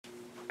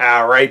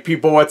Alright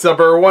people, what's up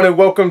everyone, and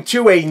welcome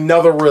to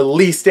another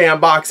release day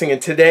unboxing. And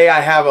today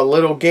I have a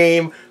little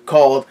game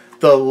called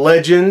The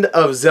Legend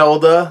of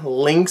Zelda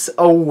Link's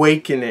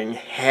Awakening.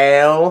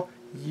 Hell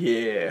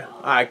yeah,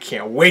 I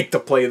can't wait to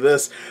play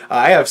this.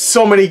 I have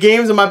so many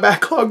games in my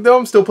backlog though.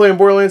 I'm still playing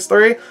Borderlands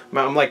 3.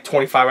 I'm like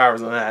 25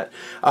 hours on that.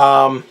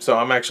 So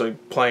I'm actually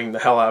playing the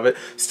hell out of it.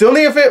 Still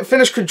need to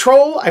finish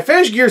Control. I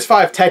finished Gears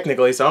 5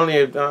 technically, so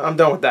I'm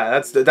done with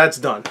that. That's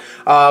done.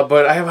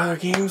 But I have other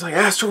games like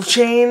Astral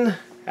Chain.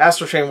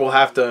 Astral Chain will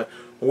have to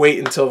wait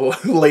until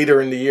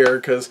later in the year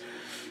because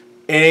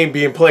it ain't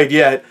being played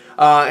yet.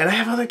 And I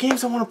have other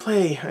games I want to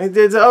play.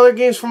 There's other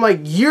games from like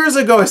years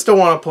ago I still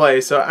want to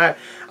play. So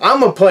I'm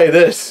going to play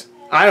this.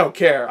 I don't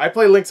care. I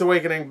played Link's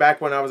Awakening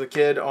back when I was a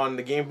kid on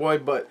the Game Boy,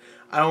 but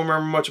I don't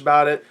remember much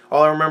about it.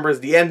 All I remember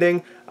is the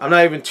ending. I'm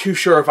not even too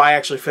sure if I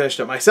actually finished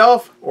it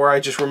myself or I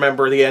just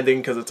remember the ending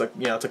because it's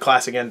it's a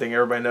classic ending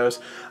everybody knows.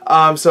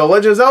 So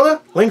Legend of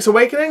Zelda, Link's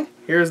Awakening.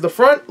 Here's the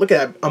front. Look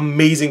at that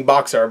amazing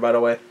box art, by the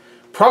way.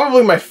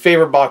 Probably my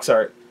favorite box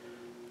art.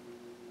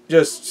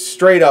 Just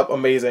straight up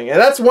amazing. And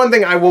that's one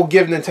thing I will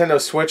give Nintendo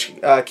Switch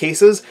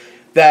cases,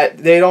 that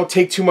they don't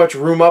take too much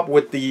room up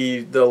with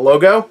the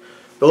logo.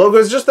 The logo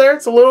is just there.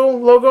 It's a little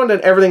logo, and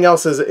then everything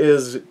else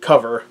is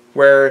cover.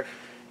 Where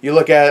you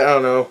look at, I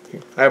don't know,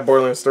 I have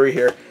Borderlands 3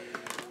 here.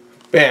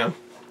 Bam.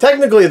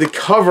 Technically, the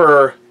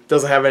cover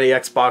doesn't have any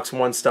Xbox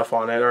One stuff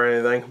on it or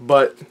anything,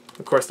 but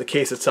of course the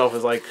case itself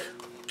is like,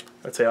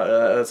 I'd say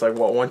that's like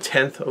what,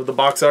 1/10 of the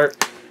box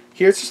art.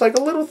 Here it's just like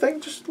a little thing,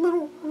 just a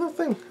little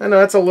thing. I know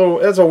that's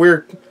a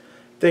weird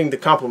thing to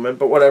compliment,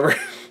 but whatever.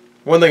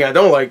 One thing I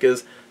don't like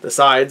is the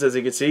sides, as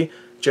you can see,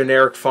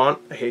 generic font.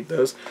 I hate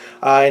those.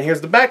 And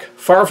here's the back.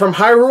 Far from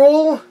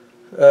Hyrule.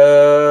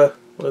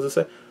 What does it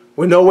say?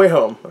 With No Way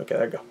Home. Okay,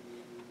 there you go.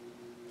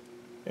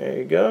 There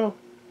you go.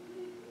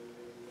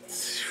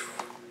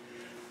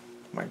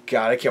 My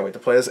God, I can't wait to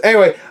play this.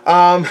 Anyway,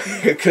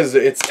 because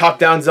it's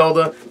top-down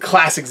Zelda,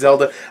 classic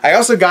Zelda. I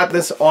also got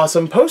this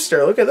awesome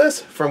poster. Look at this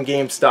from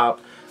GameStop,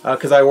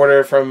 because I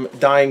ordered it from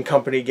Dying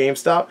Company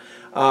GameStop.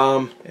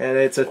 And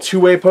it's a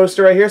two-way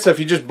poster right here. So if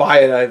you just buy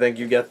it, I think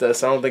you get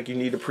this. I don't think you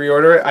need to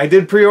pre-order it. I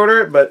did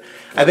pre-order it, but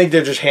I think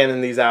they're just handing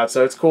these out.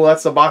 So it's cool.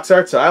 That's the box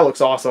art. So that looks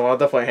awesome. I'll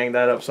definitely hang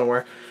that up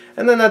somewhere.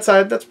 And then that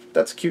side,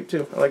 that's cute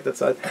too. I like that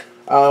side.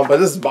 But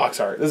this is box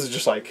art. This is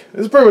just like,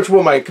 this is pretty much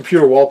what my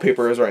computer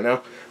wallpaper is right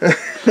now.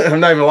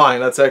 I'm not even lying.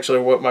 That's actually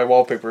what my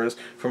wallpaper is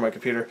for my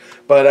computer.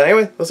 But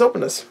anyway, let's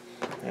open this.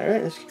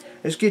 Alright,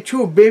 let's get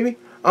to it, baby.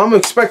 I'm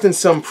expecting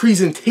some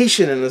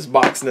presentation in this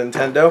box,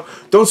 Nintendo.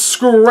 Don't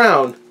screw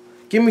around.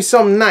 Give me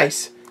something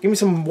nice. Give me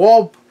some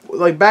wall,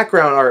 like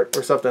background art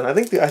or something. I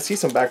think I see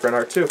some background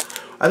art too.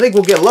 I think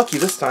we'll get lucky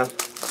this time,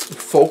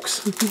 folks.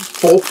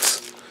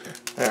 Folks.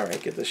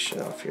 Alright, get this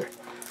shit off here.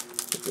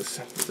 Get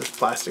this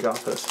plastic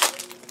off this.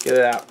 Get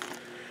it out.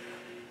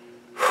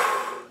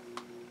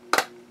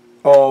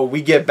 Oh,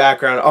 we get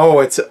background.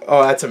 Oh,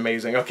 that's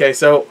amazing. Okay,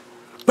 so,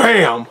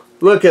 bam!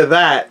 Look at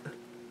that.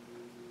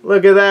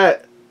 Look at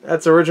that.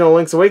 That's original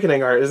Link's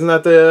Awakening art. Isn't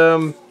that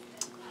the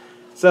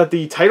is that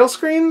the title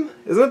screen?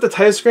 Isn't that the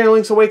title screen of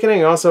Link's Awakening?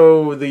 And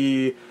also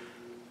the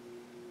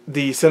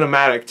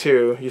cinematic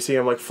too. You see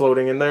him like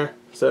floating in there.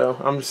 So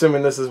I'm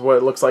assuming this is what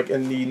it looks like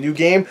in the new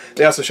game.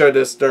 They also showed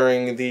this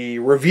during the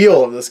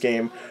reveal of this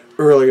game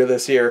earlier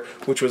this year,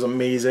 which was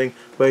amazing.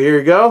 But here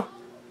you go.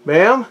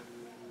 Bam.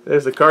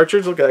 There's the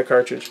cartridge. Look at that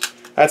cartridge.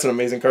 That's an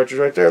amazing cartridge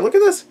right there. Look at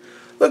this.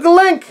 Look at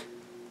Link.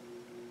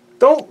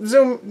 Don't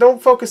zoom.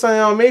 Don't focus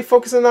on me.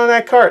 Focusing on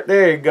that cart.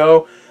 There you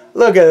go.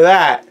 Look at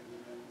that.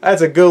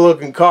 That's a good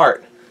looking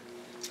cart.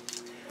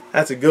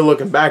 That's a good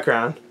looking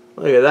background.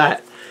 Look at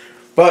that.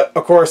 But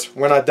of course,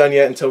 we're not done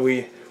yet until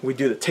we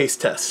do the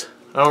taste test.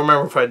 I don't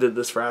remember if I did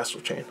this for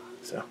Astral Chain.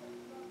 So,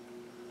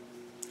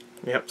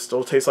 yep,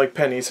 still tastes like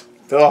pennies.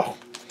 Oh,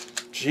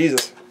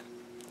 Jesus.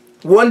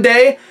 One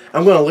day,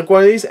 I'm going to lick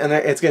one of these, and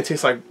it's going to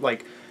taste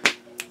like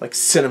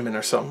cinnamon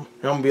or something.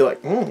 And I'm going to be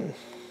like,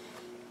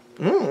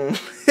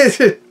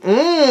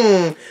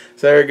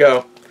 So there you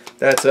go.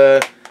 That's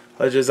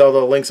Legend of Zelda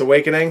Link's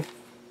Awakening.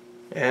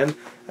 And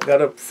I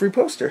got a free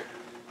poster.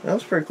 That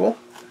was pretty cool.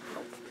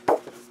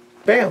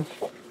 Bam.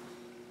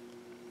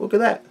 Look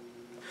at that.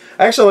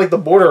 I actually like the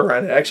border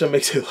around it. It actually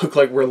makes it look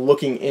like we're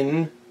looking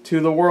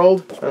into the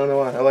world. I don't know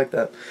why. I like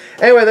that.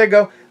 Anyway, there you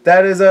go.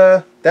 That is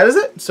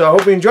it. So I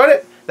hope you enjoyed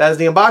it. That is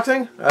the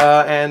unboxing.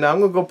 And I'm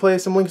gonna go play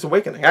some Link's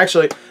Awakening.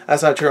 Actually,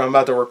 that's not true. I'm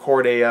about to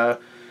record a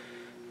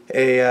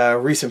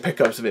recent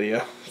pickups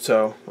video.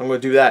 So I'm gonna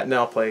do that and then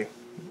I'll play.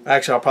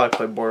 Actually, I'll probably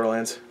play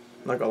Borderlands.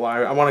 I'm not gonna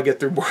lie. I want to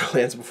get through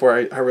Borderlands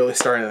before I really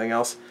start anything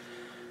else.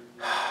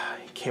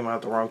 It came out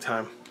at the wrong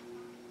time.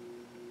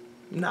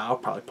 Nah, I'll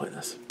probably play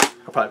this.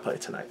 I'll probably play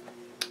it tonight.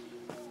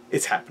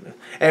 It's happening.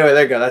 Anyway,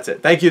 there you go. That's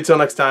it. Thank you. Until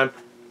next time.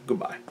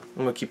 Goodbye.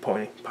 I'm going to keep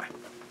pointing. Bye.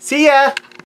 See ya!